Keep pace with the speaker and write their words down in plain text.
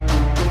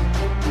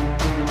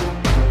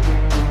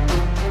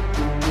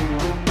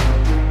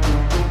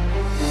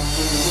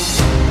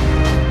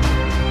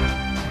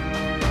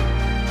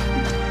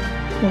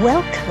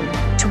Welcome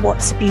to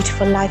What's a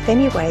Beautiful Life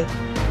Anyway?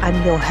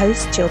 I'm your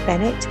host, Jill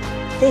Bennett.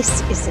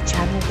 This is the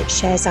channel that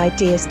shares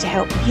ideas to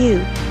help you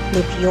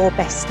live your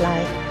best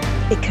life,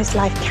 because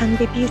life can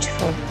be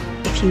beautiful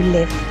if you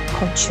live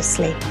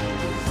consciously.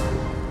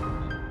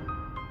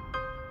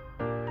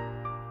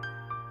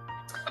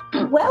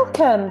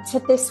 Welcome to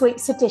this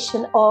week's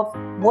edition of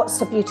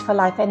What's a Beautiful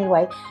Life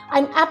Anyway?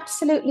 I'm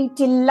absolutely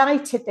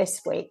delighted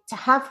this week to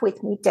have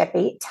with me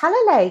Debbie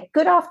Talalay.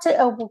 Good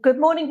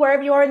morning,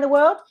 wherever you are in the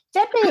world.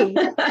 Debbie.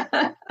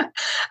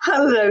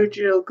 Hello,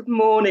 Jill. Good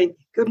morning.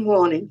 Good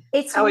morning.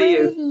 How are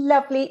you?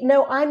 Lovely.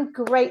 No, I'm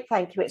great,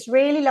 thank you. It's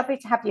really lovely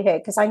to have you here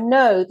because I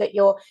know that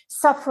you're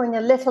suffering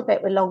a little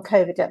bit with long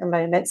COVID at the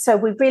moment. So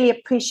we really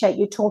appreciate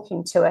you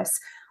talking to us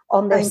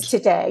on this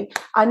today.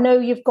 I know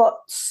you've got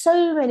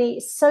so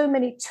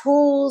many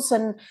tools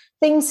and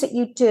things that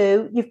you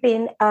do. You've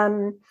been,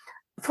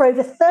 for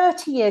over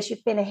 30 years,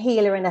 you've been a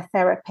healer and a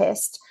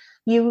therapist.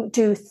 You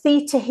do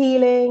theta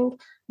healing,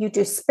 you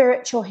do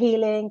spiritual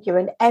healing, you're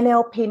an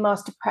NLP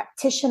master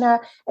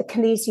practitioner, a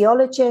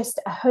kinesiologist,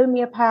 a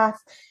homeopath,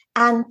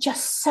 and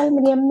just so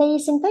many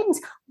amazing things.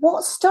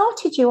 What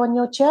started you on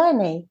your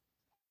journey?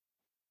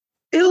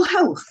 Ill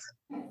health.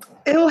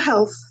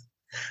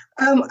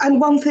 And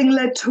one thing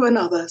led to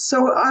another.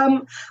 So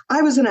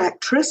I was an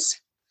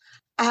actress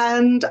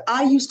and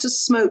I used to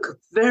smoke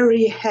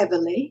very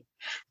heavily.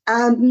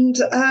 And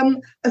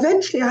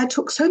eventually I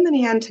took so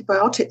many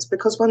antibiotics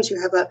because once you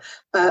have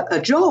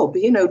a job,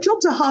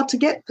 jobs are hard to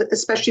get,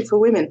 especially for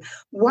women.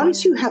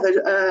 Once you have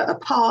a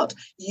part,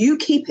 you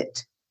keep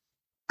it.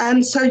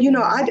 And so,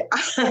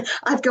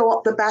 I'd go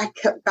up the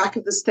back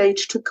of the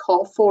stage to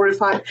cough, or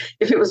if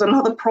it was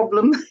another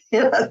problem,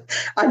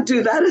 I'd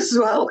do that as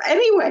well.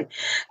 Anyway,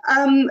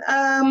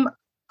 I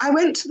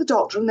went to the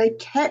doctor and they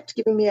kept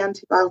giving me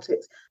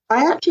antibiotics.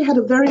 I actually had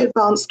a very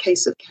advanced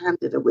case of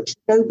Candida, which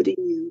nobody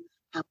knew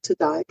how to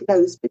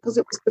diagnose because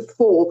it was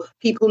before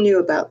people knew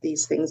about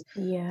these things.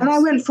 Yes. And I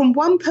went from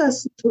one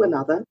person to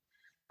another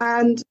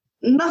and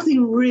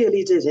nothing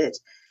really did it.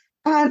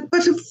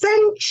 But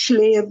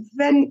eventually,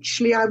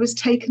 I was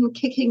taken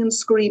kicking and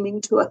screaming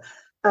to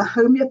a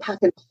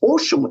homeopath in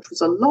Horsham, which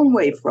was a long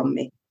way from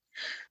me.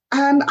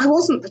 And I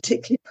wasn't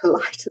particularly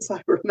polite, as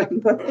I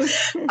remember,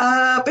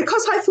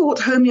 because I thought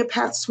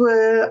homeopaths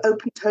were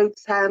open-toed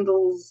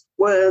sandals,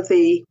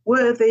 worthy,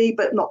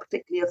 but not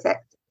particularly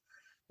effective.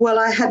 Well,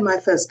 I had my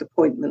first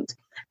appointment,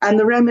 and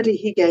the remedy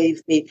he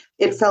gave me,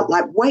 it felt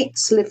like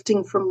weights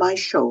lifting from my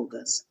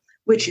shoulders,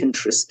 which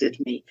interested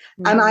me.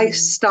 And I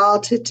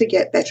started to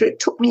get better. It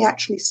took me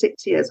actually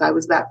 6 years. I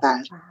was that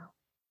bad. Wow.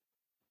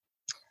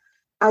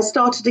 I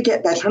started to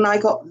get better and I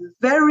got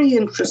very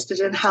interested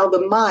in how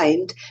the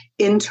mind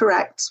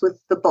interacts with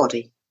the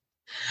body.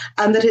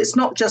 And that it's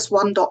not just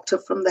one doctor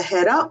from the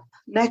head up,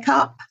 neck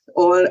up,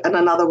 and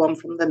another one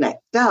from the neck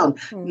down.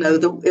 No,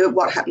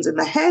 what happens in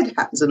the head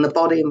happens in the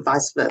body and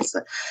vice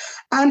versa.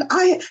 And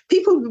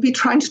people would be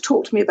trying to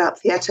talk to me about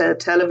theatre,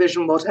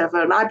 television,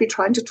 whatever, and I'd be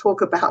trying to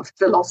talk about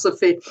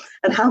philosophy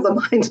and how the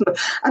mind.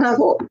 And I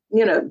thought,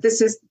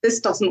 this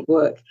doesn't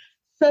work.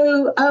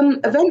 So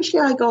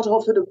eventually I got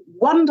offered a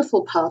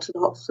wonderful part at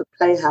Oxford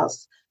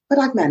Playhouse, but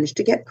I'd managed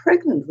to get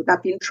pregnant.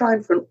 I'd been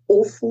trying for an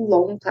awful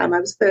long time.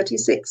 I was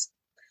 36.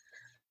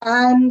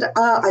 And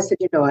I said,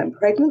 I'm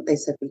pregnant. They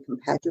said, we can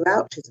pad you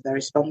out. She's a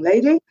very strong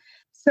lady.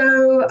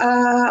 So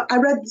I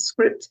read the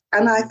script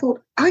and I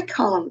thought, I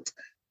can't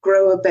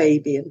grow a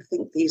baby and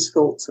think these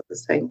thoughts at the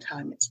same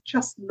time. It's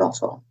just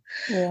not on.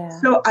 Yeah.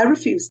 So I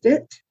refused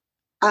it.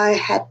 I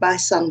had my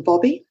son,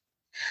 Bobby.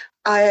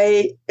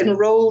 I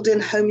enrolled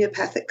in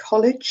homeopathic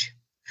college.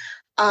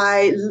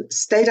 I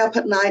stayed up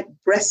at night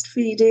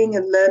breastfeeding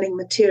and learning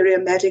materia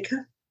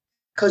medica,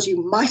 because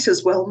you might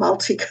as well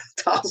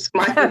multitask,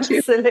 mightn't you?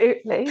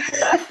 Absolutely.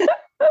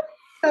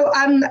 So,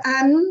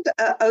 and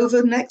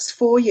over the next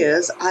 4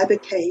 years, I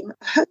became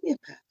a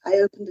homeopath. I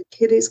opened a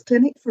kiddies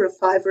clinic for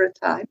 $5 a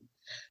time,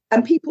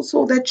 and people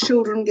saw their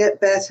children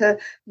get better.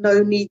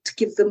 No need to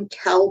give them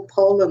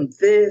Calpol and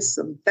this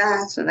and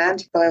that and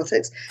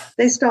antibiotics.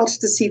 They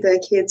started to see their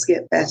kids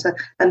get better,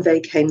 and they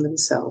came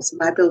themselves.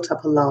 And I built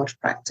up a large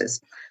practice.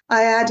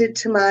 I added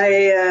to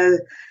my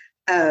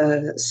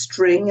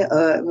string,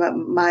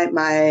 my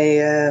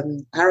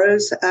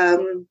arrows.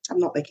 I'm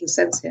not making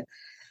sense here.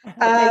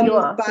 By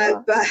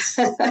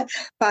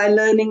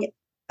learning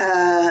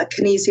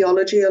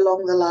kinesiology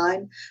along the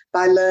line,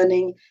 by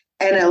learning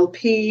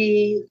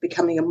NLP,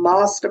 becoming a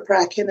master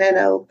prac in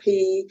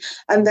NLP,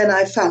 and then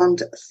I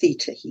found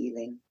theta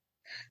healing.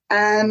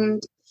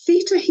 And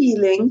theta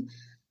healing,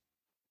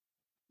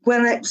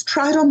 when it was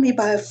tried on me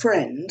by a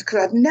friend, because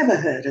I'd never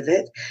heard of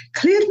it,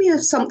 cleared me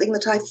of something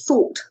that I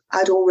thought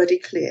I'd already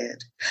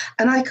cleared.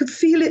 And I could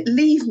feel it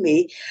leave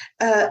me,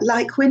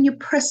 like when you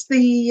press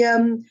the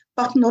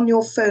button on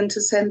your phone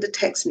to send a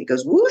text and it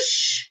goes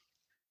whoosh.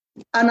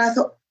 And I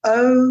thought,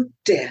 oh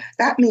dear,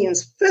 that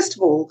means, first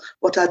of all,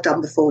 what I'd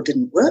done before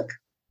didn't work.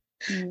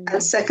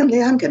 And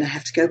secondly, I'm going to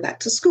have to go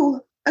back to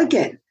school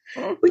again,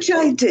 which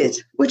I did.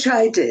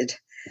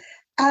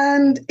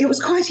 And it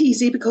was quite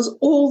easy because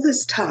all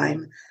this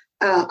time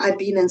I've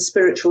been in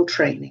spiritual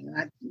training.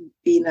 I've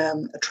been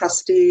a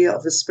trustee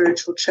of a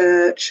spiritual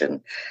church,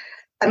 and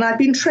I've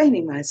been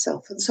training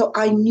myself. And so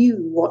I knew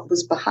what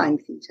was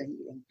behind theta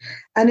healing.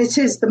 And it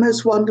is the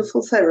most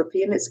wonderful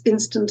therapy, and it's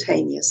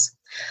instantaneous.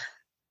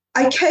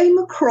 I came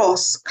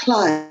across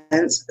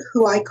clients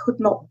who I could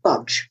not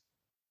budge.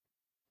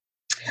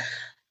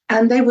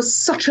 And they were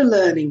such a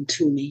learning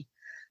to me.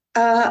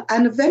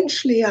 And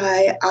eventually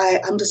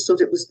I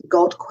understood it was the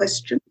God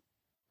question.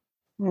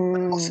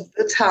 Because of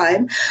the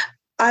time,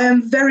 I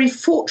am very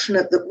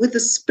fortunate that with the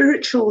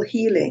spiritual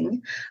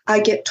healing, I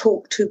get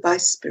talked to by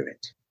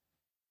spirit.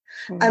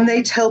 And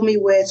they tell me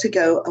where to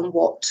go and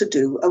what to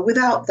do.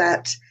 Without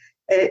that,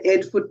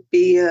 it would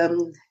be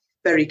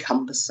very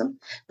cumbersome.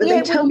 But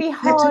yeah, it would be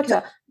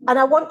harder. And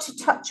I want to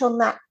touch on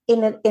that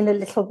in a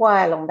little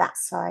while on that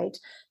side.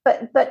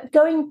 But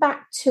going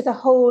back to the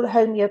whole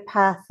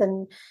homeopath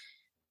and,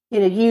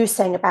 you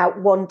saying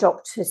about one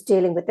doctor's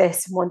dealing with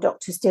this and one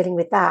doctor's dealing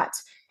with that.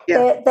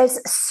 Yeah.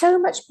 There's so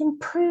much been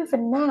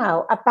proven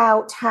now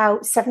about how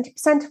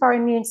 70% of our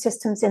immune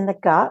system's in the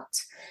gut,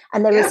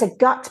 and there is a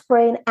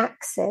gut-brain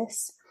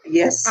axis.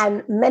 Yes.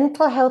 And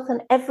mental health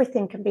and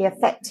everything can be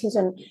affected,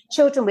 and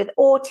children with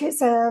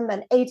autism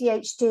and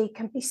ADHD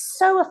can be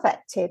so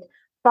affected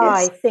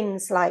by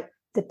things like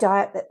the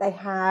diet that they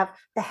have,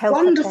 the health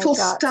wonderful of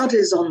their gut.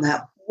 Studies on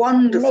that.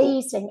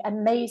 Wonderful.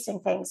 Amazing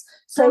things.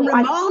 So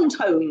remand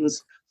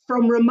homes.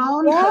 From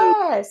remand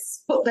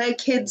homes, put their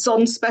kids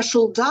on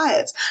special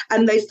diets,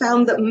 and they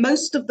found that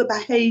most of the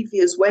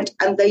behaviours went,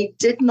 and they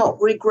did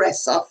not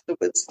regress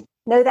afterwards.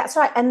 No, that's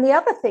right. And the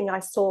other thing I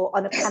saw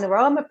on a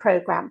Panorama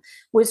program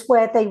was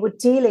where they were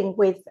dealing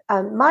with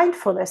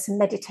mindfulness and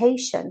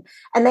meditation,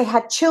 and they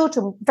had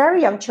children,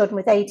 very young children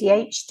with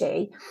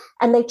ADHD,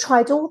 and they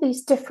tried all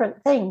these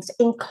different things,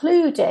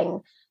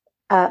 including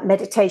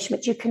meditation,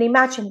 which you can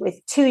imagine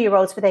with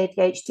 2-year-olds with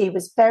ADHD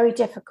was very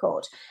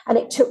difficult. And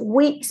it took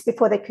weeks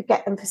before they could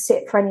get them to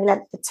sit for any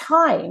length of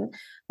time.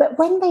 But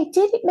when they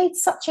did, it made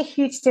such a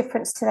huge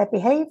difference to their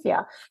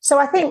behavior. So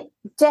I think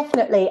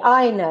definitely,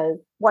 I know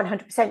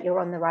 100% you're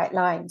on the right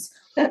lines.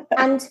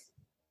 And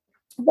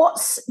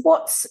what's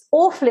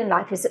awful in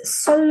life is that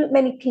so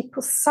many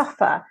people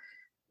suffer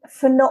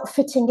for not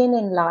fitting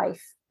in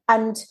life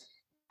and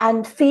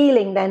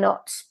feeling they're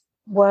not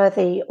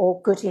worthy or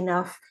good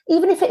enough,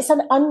 even if it's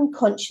an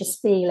unconscious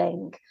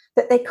feeling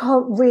that they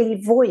can't really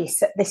voice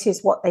that this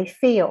is what they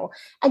feel.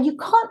 And you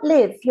can't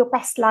live your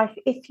best life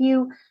if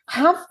you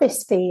have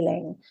this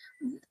feeling.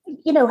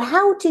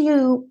 How do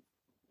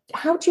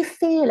you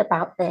feel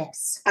about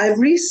this? I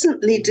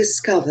recently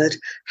discovered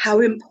how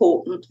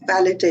important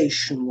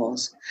validation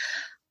was.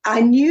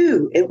 I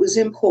knew it was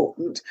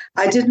important.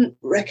 I didn't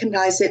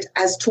recognize it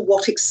as to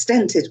what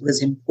extent it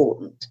was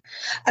important.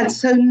 And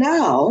so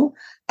now,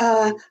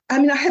 I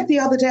had the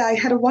other day, I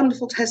had a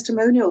wonderful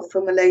testimonial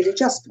from a lady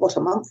just, a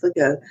month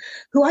ago,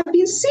 who I've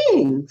been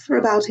seeing for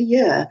about a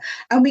year.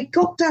 And we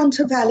got down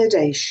to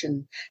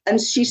validation. And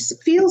she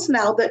feels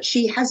now that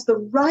she has the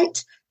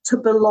right to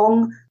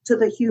belong to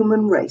the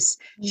human race.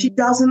 She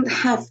doesn't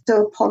have to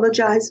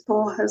apologize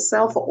for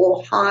herself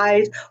or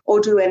hide or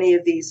do any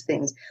of these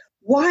things.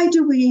 Why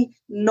do we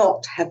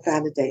not have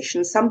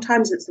validation?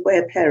 Sometimes it's the way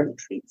a parent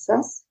treats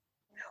us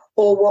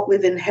or what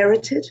we've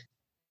inherited.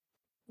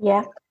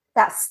 Yeah.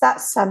 That's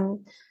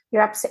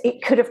you're absolutely.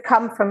 It could have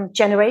come from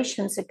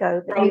generations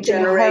ago. That you've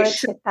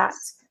inherited that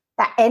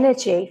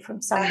energy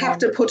from someone. I have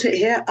to put it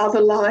here: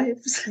 other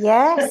lives.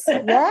 Yes,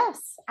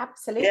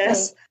 absolutely.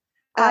 Yes,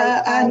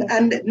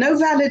 and no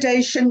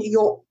validation.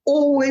 You're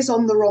always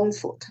on the wrong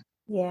foot.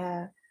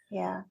 Yeah,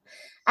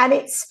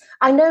 and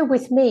I know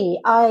with me,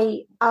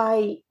 I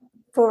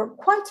for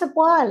quite a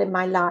while in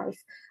my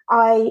life,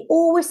 I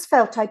always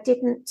felt I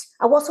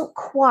wasn't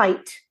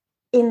quite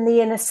in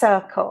the inner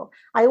circle.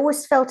 I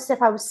always felt as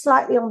if I was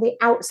slightly on the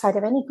outside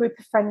of any group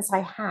of friends I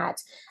had.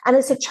 And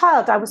as a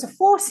child, I was a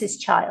forces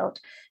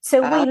child.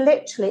 So we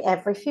literally,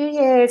 every few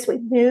years, we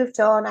moved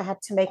on. I had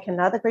to make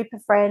another group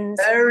of friends.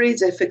 Very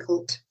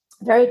difficult.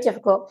 Very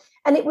difficult.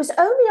 And it was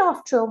only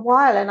after a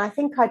while, and I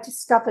think I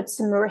discovered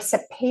some Marissa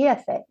Peer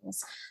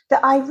things,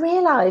 that I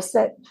realized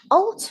that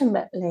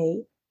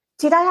ultimately,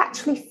 did I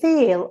actually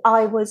feel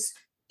I was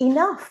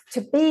enough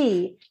to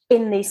be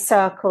in these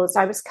circles?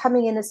 I was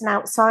coming in as an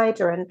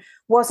outsider, and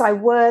was I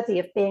worthy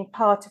of being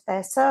part of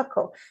their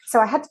circle? So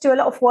I had to do a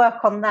lot of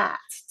work on that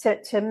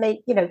to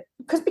make,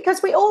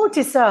 because we all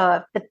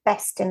deserve the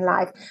best in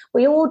life.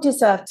 We all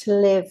deserve to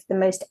live the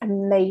most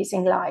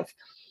amazing life.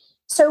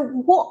 So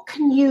what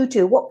can you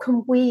do? What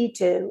can we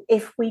do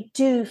if we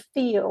do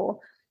feel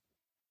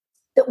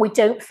that we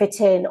don't fit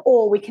in,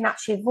 or we can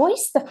actually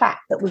voice the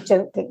fact that we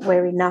don't think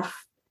we're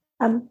enough?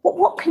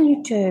 What can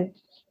you do?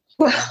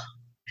 Well,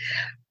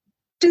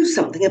 do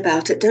something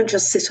about it. Don't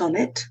just sit on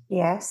it.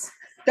 Yes.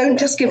 Don't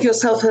just give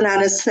yourself an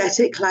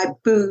anesthetic like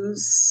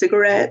booze,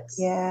 cigarettes,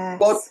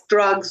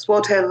 drugs,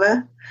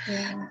 whatever.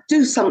 Yeah.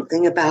 Do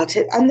something about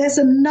it. And there's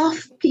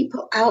enough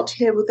people out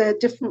here with their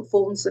different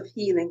forms of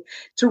healing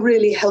to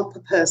really help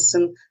a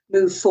person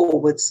move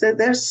forwards.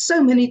 There's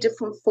so many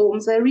different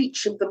forms. They're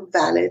each of them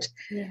valid.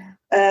 Yeah.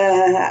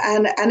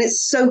 And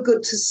it's so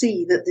good to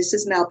see that this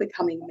is now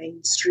becoming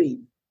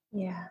mainstream.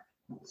 Yeah.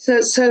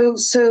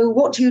 So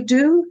what do you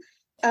do?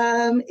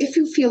 If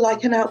you feel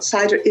like an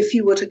outsider, if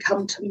you were to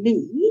come to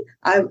me,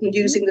 I'm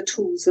using the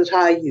tools that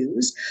I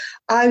use,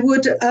 I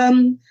would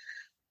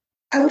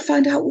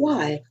find out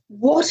why.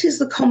 What is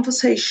the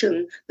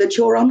conversation that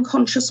your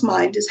unconscious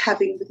mind is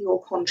having with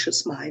your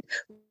conscious mind,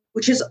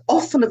 which is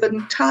often of an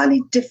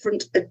entirely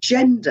different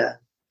agenda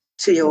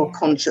to your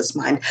conscious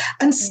mind,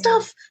 and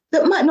stuff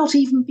that might not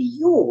even be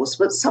yours,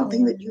 but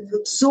something that you've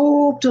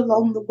absorbed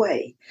along the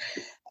way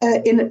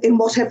in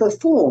whatever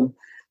form.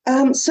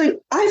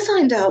 So I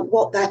find out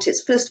what that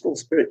is. First of all,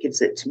 Spirit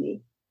gives it to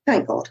me.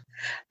 Thank God.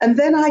 And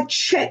then I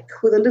check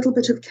with a little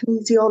bit of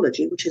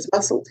kinesiology, which is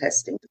muscle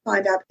testing, to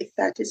find out if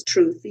that is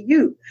true for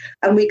you.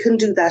 And we can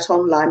do that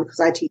online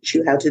because I teach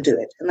you how to do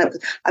it. And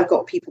I've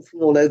got people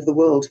from all over the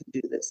world who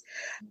do this.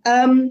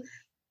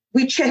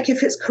 We check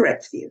if it's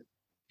correct for you.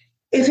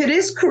 If it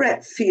is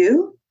correct for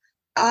you,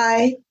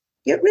 I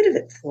get rid of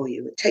it for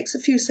you. It takes a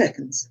few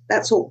seconds.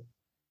 That's all.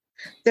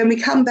 Then we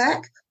come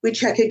back, we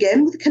check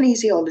again with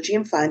kinesiology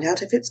and find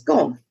out if it's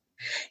gone.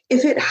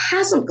 If it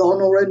hasn't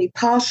gone or only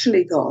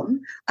partially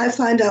gone, I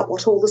find out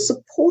what all the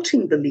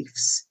supporting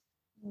beliefs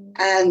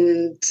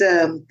and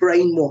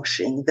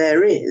brainwashing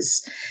there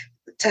is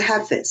to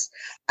have this.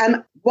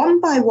 And one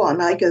by one,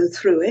 I go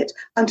through it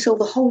until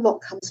the whole lot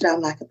comes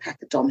down like a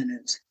pack of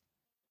dominoes.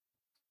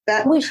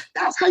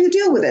 That's how you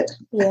deal with it.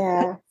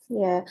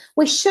 Yeah.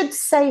 We should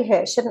say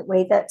here, shouldn't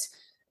we, that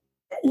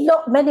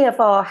many of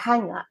our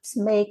hang-ups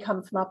may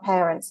come from our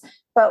parents,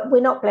 but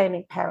we're not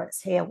blaming parents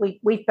here.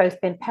 We've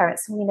both been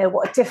parents and we know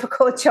what a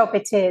difficult job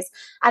it is.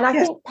 And I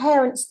think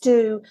parents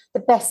do the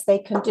best they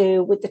can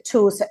do with the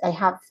tools that they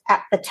have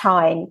at the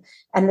time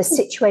and the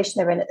situation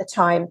they're in at the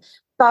time.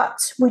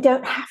 But we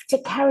don't have to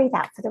carry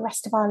that for the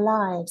rest of our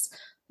lives.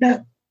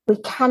 No. We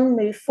can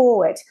move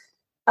forward.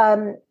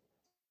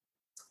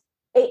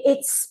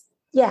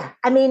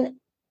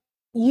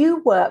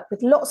 You work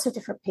with lots of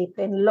different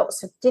people in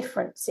lots of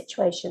different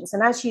situations.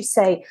 And as you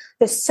say,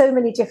 there's so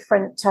many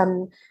different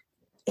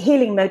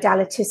healing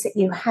modalities that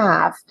you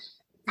have.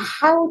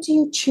 How do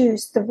you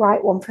choose the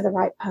right one for the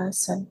right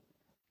person?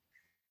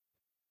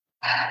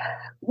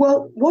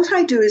 Well, what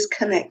I do is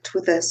connect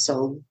with their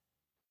soul.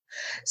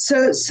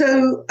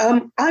 So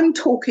I'm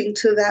talking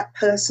to that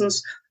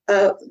person's,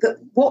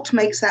 what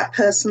makes that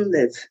person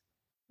live.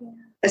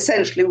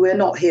 Essentially, we're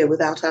not here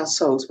without our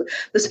souls.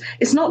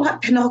 It's not like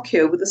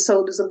Pinocchio with the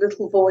soul as a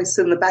little voice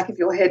in the back of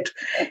your head.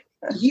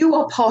 You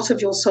are part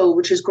of your soul,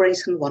 which is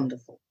great and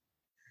wonderful.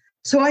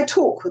 So I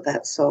talk with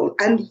that soul,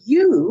 and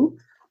you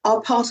are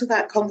part of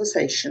that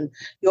conversation.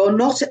 You're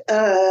not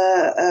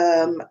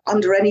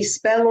under any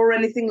spell or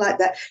anything like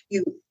that.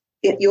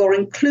 You're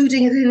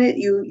including it in it.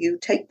 You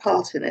take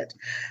part in it,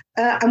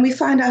 and we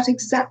find out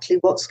exactly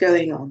what's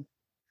going on.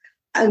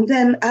 And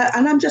then,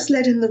 and I'm just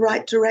led in the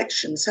right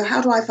direction. So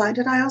how do I find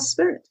it? I ask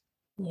Spirit.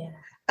 Yeah.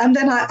 And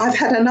then I've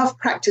had enough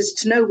practice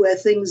to know where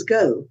things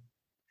go.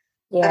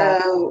 Yeah.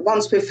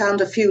 Once we've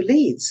found a few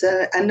leads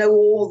and know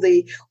all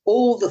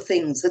the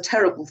things, the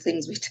terrible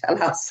things we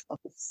tell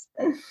ourselves.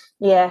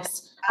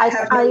 Yes. I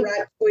have no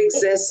right to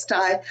exist.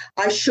 I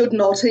should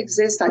not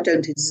exist. I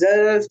don't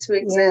deserve to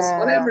exist,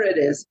 whatever it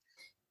is.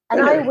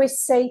 And I always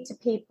say to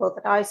people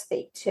that I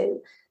speak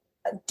to,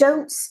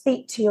 don't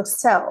speak to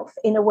yourself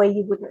in a way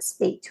you wouldn't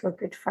speak to a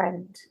good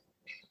friend.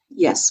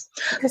 Yes,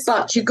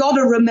 but you got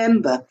to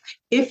remember,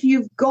 if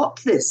you've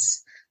got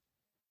this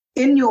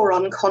in your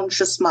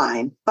unconscious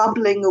mind,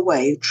 bubbling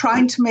away,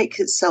 trying to make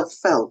itself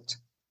felt,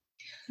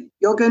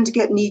 you're going to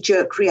get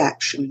knee-jerk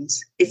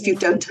reactions if you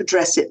don't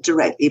address it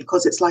directly,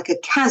 because it's like a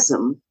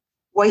chasm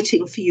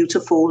waiting for you to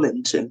fall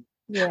into.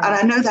 Yeah. And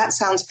I know that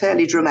sounds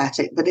fairly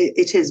dramatic, but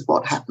it is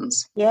what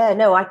happens. Yeah,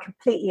 no, I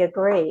completely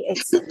agree.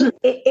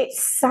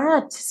 It's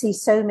sad to see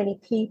so many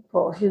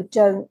people who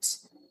don't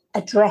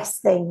address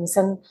things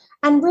and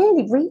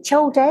really reach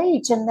old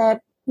age, and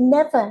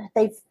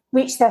they've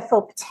reached their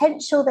full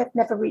potential. They've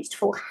never reached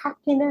full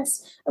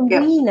happiness. And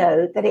we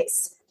know that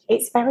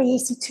it's very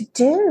easy to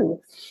do.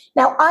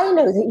 Now, I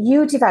know that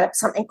you developed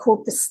something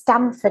called the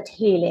Stanford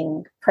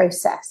healing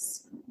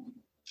process.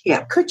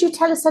 Yeah. Could you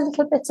tell us a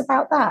little bit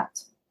about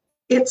that?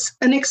 It's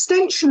an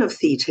extension of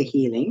theta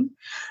healing,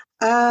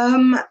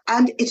 and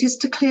it is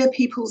to clear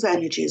people's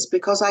energies,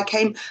 because I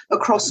came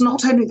across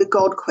not only the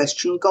God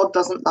question, God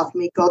doesn't love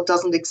me, God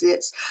doesn't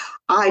exist,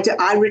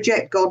 I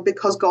reject God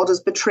because God has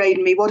betrayed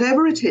me,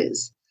 whatever it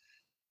is.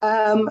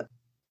 What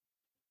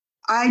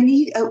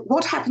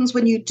happens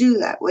when you do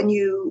that, when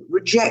you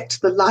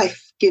reject the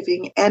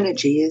life-giving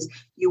energy, is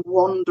you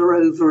wander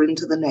over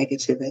into the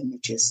negative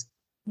energies.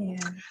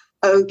 Yeah.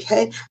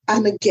 Okay,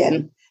 and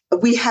again,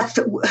 we have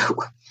to...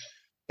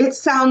 It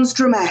sounds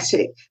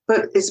dramatic,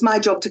 but it's my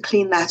job to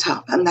clean that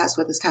up. And that's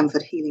where the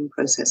Stanford healing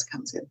process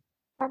comes in.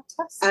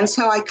 Fantastic. And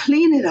so I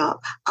clean it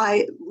up.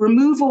 I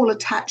remove all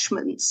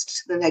attachments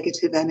to the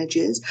negative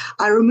energies.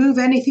 I remove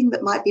anything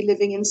that might be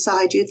living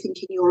inside you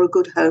thinking you're a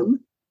good home.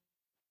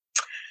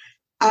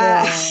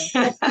 Yeah.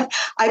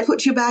 I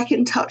put you back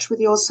in touch with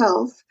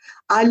yourself.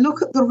 I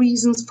look at the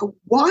reasons for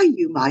why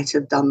you might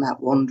have done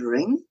that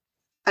wandering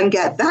and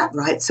get that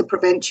right to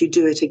prevent you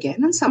do it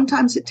again. And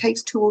sometimes it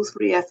takes 2 or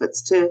 3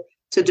 efforts to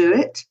do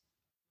it.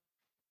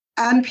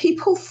 And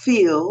people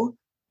feel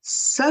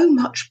so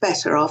much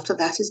better after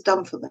that is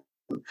done for them.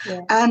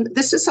 Yeah. And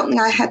this is something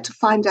I had to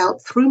find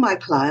out through my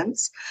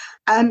clients.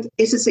 And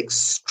it is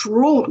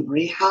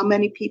extraordinary how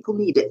many people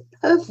need it.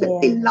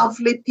 Perfectly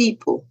lovely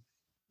people,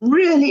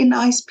 really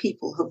nice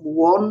people have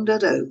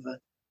wandered over.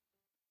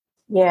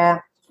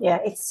 Yeah.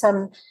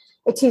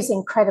 It is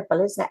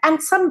incredible, isn't it?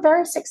 And some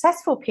very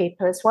successful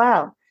people as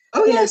well.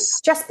 Oh, you yes.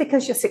 know, just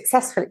because you're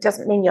successful, it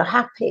doesn't mean you're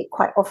happy.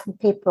 Quite often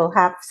people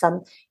have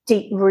some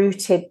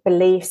deep-rooted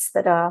beliefs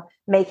that are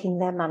making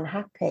them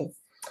unhappy.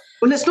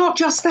 Well, it's not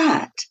just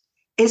that.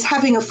 It's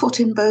having a foot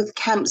in both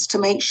camps to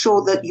make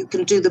sure that you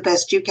can do the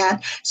best you can.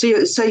 So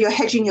you're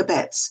hedging your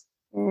bets.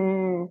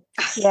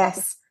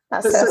 Yes,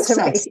 that's for success.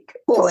 A really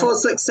good point. For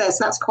success,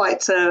 that's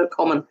quite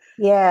common.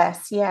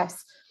 Yes.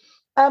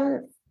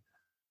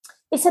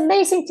 It's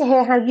amazing to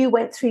hear how you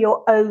went through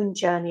your own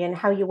journey and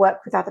how you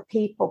work with other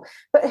people.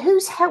 But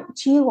who's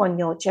helped you on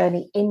your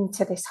journey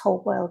into this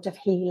whole world of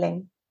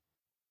healing?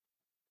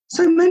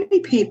 So many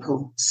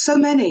people, so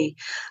many.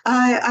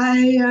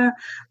 I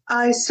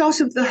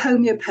started with the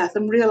homeopath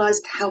and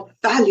realized how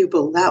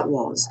valuable that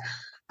was.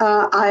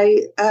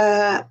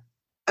 At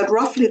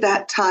roughly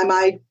that time,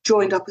 I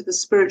joined up with a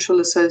spiritual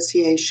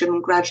association,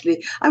 and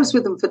gradually I was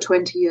with them for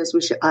 20 years,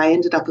 which I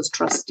ended up as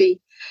trustee.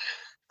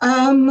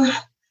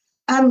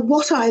 And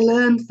what I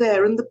learned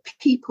there, and the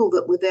people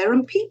that were there,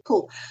 and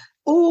people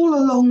all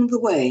along the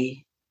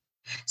way.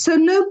 So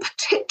no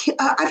particular,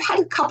 I've had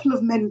a couple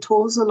of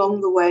mentors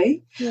along the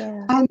way.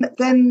 Yeah. And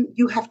then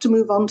you have to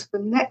move on to the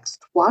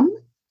next one.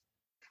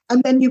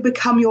 And then you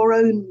become your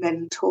own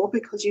mentor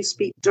because you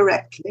speak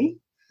directly.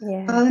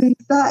 Yeah. And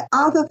the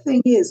other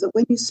thing is that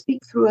when you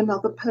speak through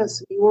another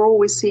person, you are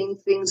always seeing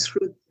things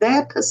through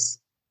their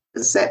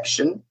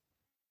perception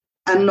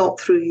and not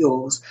through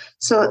yours.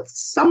 So at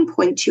some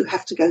point you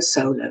have to go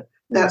solo.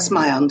 That's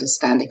my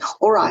understanding.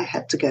 Or I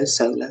had to go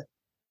solo.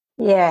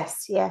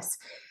 Yes.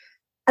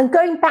 And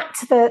going back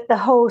to the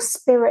whole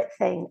spirit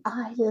thing,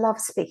 I love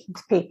speaking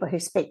to people who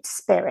speak to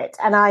spirit.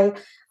 And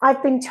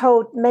I've been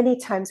told many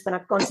times when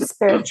I've gone to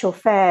spiritual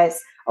fairs,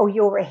 oh,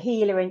 you're a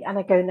healer. And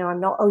I go, no, I'm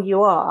not. Oh,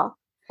 you are?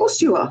 Of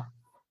course you are.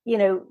 You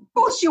know. Of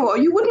course you are.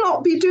 You would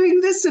not be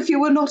doing this if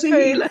you were not a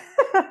healer.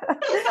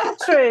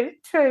 True.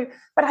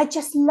 But I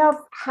just love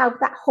how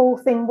that whole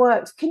thing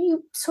works. Can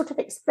you sort of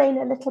explain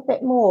a little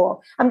bit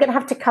more? I'm going to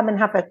have to come and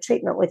have a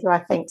treatment with you, I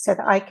think, so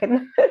that I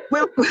can.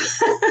 Well,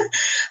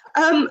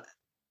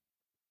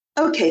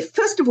 okay,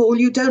 first of all,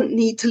 you don't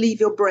need to leave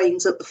your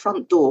brains at the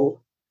front door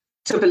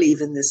to believe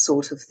in this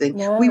sort of thing.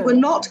 No. We were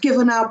not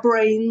given our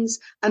brains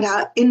and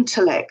our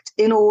intellect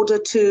in order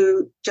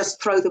to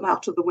just throw them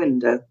out of the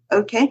window,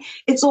 okay?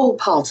 It's all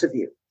part of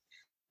you.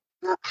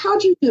 How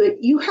do you do it?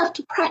 You have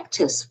to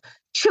practice.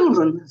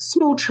 Children,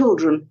 small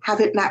children,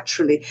 have it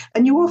naturally,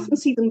 and you often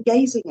see them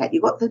gazing at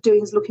you. What they're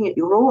doing is looking at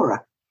your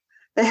aura.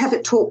 They have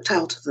it talked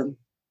out of them.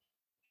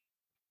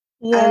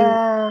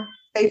 Yeah.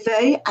 And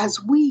they,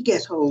 as we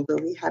get older,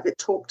 we have it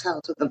talked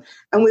out of them.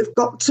 And we've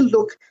got to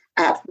look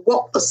at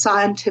what the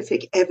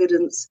scientific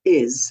evidence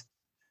is.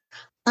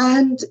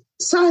 And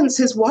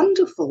science is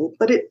wonderful,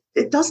 but it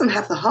doesn't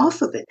have the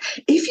half of it.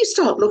 If you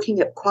start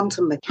looking at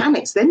quantum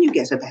mechanics, then you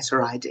get a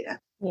better idea.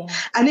 Yeah.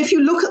 And if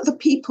you look at the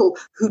people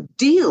who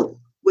deal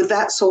with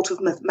that sort of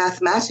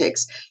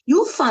mathematics,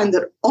 you'll find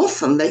that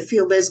often they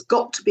feel there's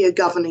got to be a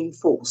governing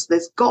force.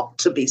 There's got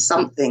to be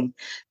something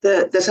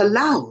that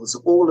allows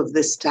all of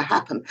this to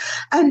happen.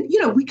 And,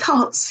 we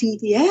can't see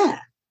the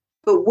air,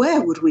 but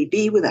where would we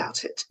be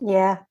without it?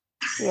 Yeah.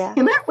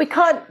 We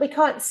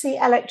can't see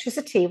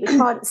electricity. We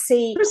can't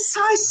see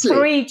precisely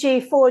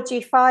 3G,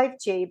 4G,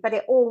 5G, but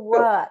it all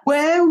works.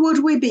 Where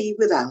would we be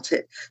without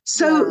it?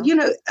 So,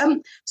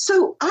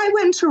 so I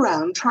went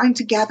around trying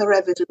to gather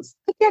evidence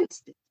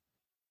against it.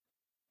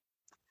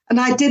 And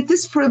I did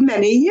this for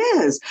many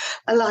years,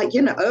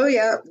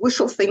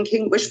 wishful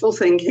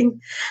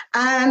thinking.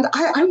 And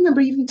I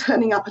remember even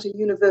turning up at a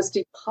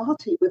university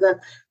party with a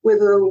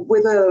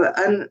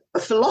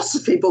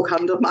philosophy book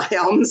under my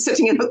arm and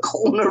sitting in a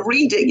corner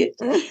reading it,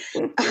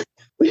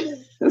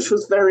 which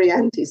was very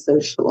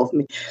antisocial of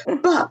me.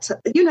 But,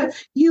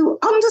 you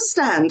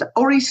understand,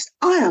 or at least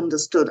I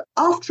understood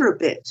after a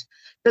bit,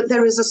 that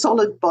there is a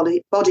solid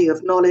body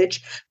of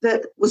knowledge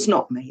that was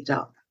not made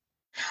up.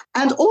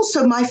 And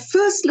also my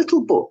first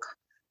little book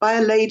by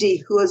a lady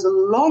who has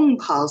long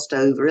passed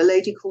over, a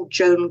lady called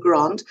Joan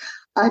Grant.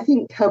 I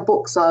think her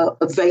books are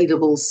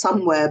available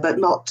somewhere, but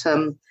not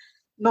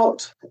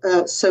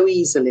so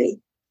easily.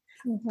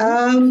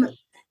 Mm-hmm.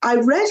 I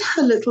read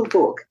her little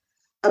book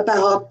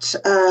about,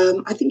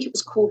 I think it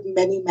was called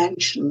Many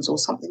Mansions or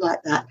something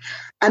like that.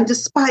 And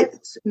despite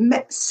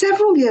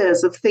several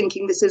years of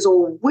thinking this is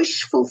all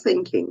wishful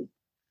thinking,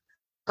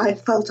 I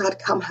felt I'd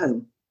come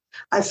home.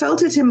 I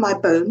felt it in my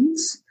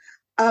bones.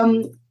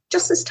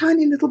 just this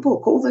tiny little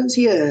book all those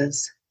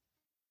years.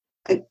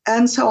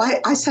 And so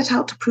I set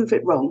out to prove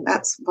it wrong.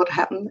 That's what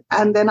happened.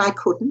 And then I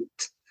couldn't.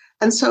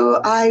 And so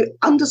I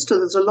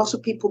understood there's a lot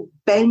of people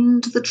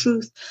bend the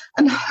truth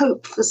and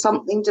hope for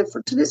something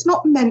different. And it's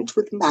not meant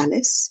with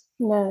malice,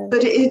 no,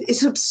 but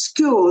it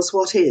obscures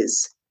what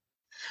is.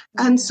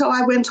 And so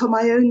I went on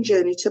my own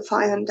journey to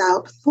find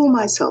out for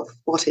myself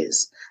what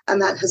is.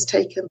 And that has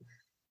taken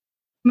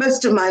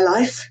most of my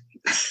life.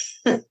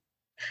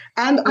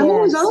 And I'm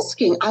always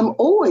asking, I'm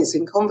always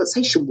in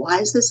conversation. Why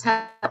is this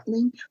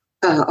happening?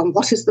 And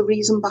what is the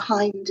reason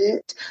behind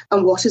it?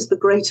 And what is the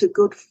greater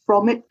good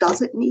from it?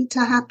 Does it need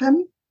to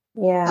happen?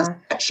 Yeah. Does it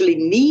actually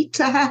need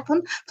to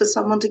happen for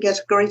someone to get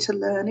a greater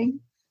learning?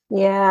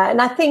 Yeah.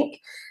 And I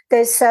think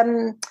there's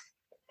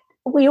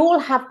we all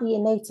have the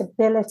innate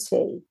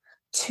ability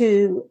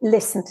to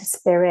listen to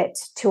spirit,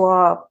 to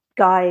our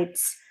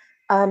guides.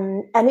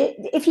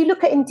 If you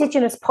look at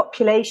indigenous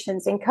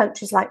populations in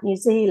countries like New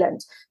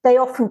Zealand, they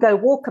often go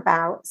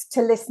walkabouts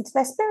to listen to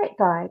their spirit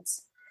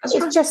guides.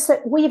 It's just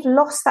that we've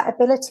lost that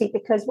ability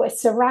because we're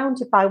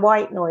surrounded by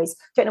white noise.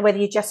 Don't know whether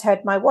you just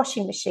heard my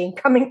washing machine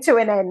coming to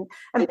an end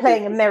and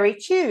playing a merry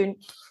tune.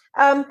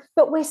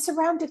 But we're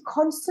surrounded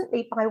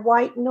constantly by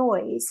white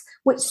noise,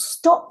 which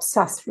stops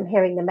us from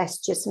hearing the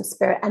messages from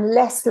spirit.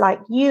 Unless, like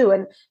you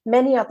and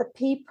many other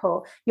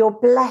people, you're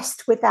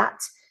blessed with that.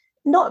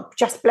 Not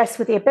just blessed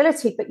with the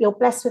ability, but you're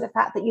blessed with the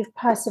fact that you've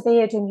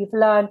persevered and you've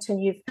learned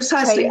and you've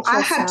precisely.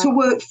 I had to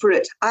work for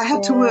it.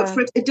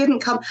 It didn't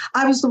come.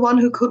 I was the one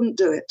who couldn't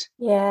do it.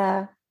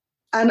 Yeah.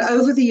 And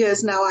over the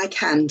years now, I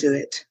can do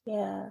it.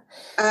 Yeah.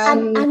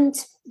 And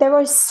there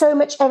is so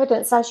much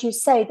evidence, as you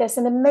say. There's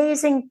an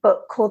amazing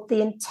book called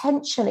The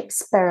Intention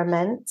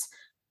Experiment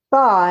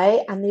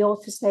by, and the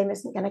author's name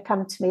isn't going to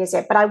come to me, is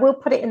it? But I will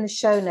put it in the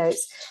show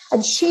notes.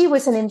 And she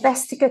was an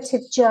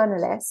investigative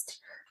journalist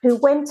who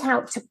went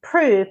out to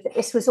prove that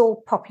this was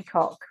all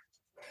poppycock.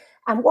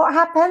 And what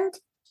happened?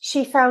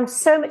 She found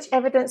so much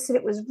evidence that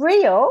it was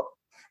real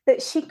that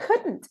she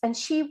couldn't. And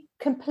she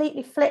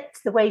completely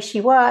flipped the way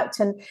she worked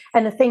and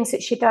the things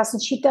that she does.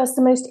 And she does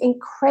the most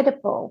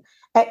incredible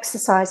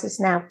exercises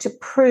now to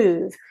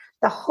prove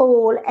the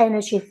whole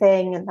energy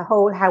thing and the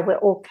whole how we're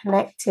all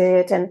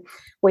connected and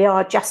we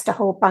are just a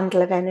whole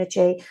bundle of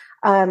energy.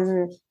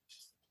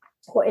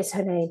 What is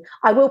her name?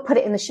 I will put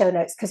it in the show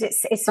notes because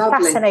it's a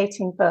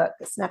fascinating book.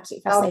 It's an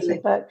absolutely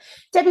fascinating book.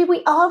 Debbie,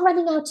 we are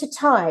running out of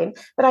time,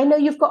 but I know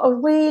you've got a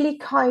really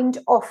kind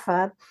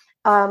offer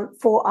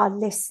for our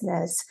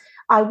listeners.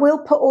 I will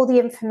put all the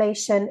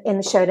information in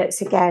the show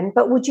notes again,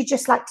 but would you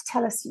just like to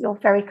tell us your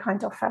very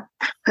kind offer?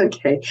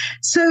 Okay.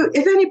 So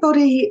if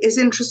anybody is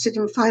interested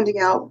in finding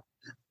out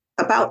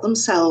about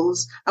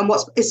themselves and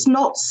it's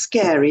not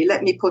scary,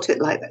 let me put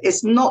it like that.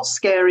 It's not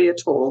scary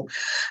at all.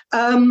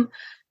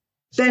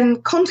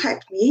 Then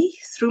contact me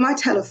through my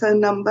telephone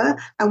number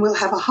and we'll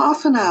have a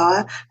half an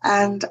hour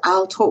and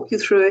I'll talk you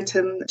through it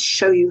and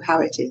show you how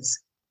it is.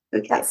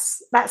 Okay.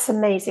 That's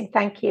amazing.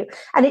 Thank you.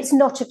 And it's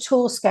not at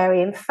all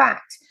scary. In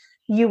fact,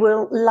 you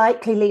will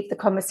likely leave the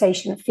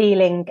conversation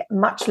feeling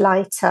much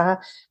lighter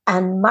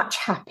and much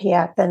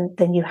happier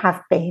than you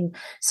have been.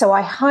 So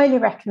I highly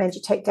recommend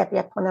you take Debbie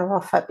up on her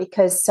offer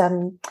because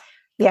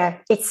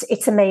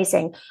it's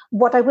amazing.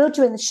 What I will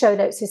do in the show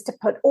notes is to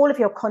put all of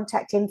your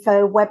contact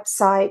info,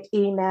 website,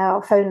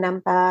 email, phone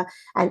number,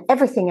 and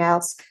everything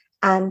else.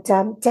 And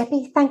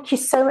Debbie, thank you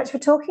so much for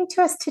talking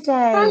to us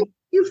today. Thank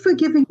you for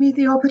giving me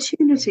the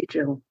opportunity,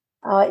 Jill.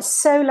 Oh, it's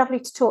so lovely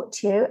to talk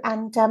to you.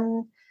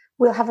 And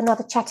we'll have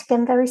another chat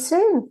again very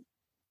soon.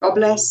 God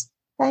bless.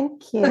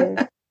 Thank you.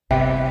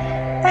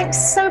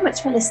 Thanks so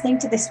much for listening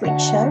to this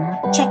week's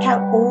show. Check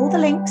out all the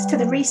links to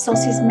the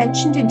resources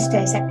mentioned in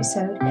today's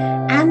episode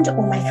and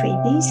all my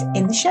freebies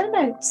in the show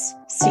notes.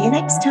 See you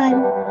next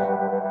time.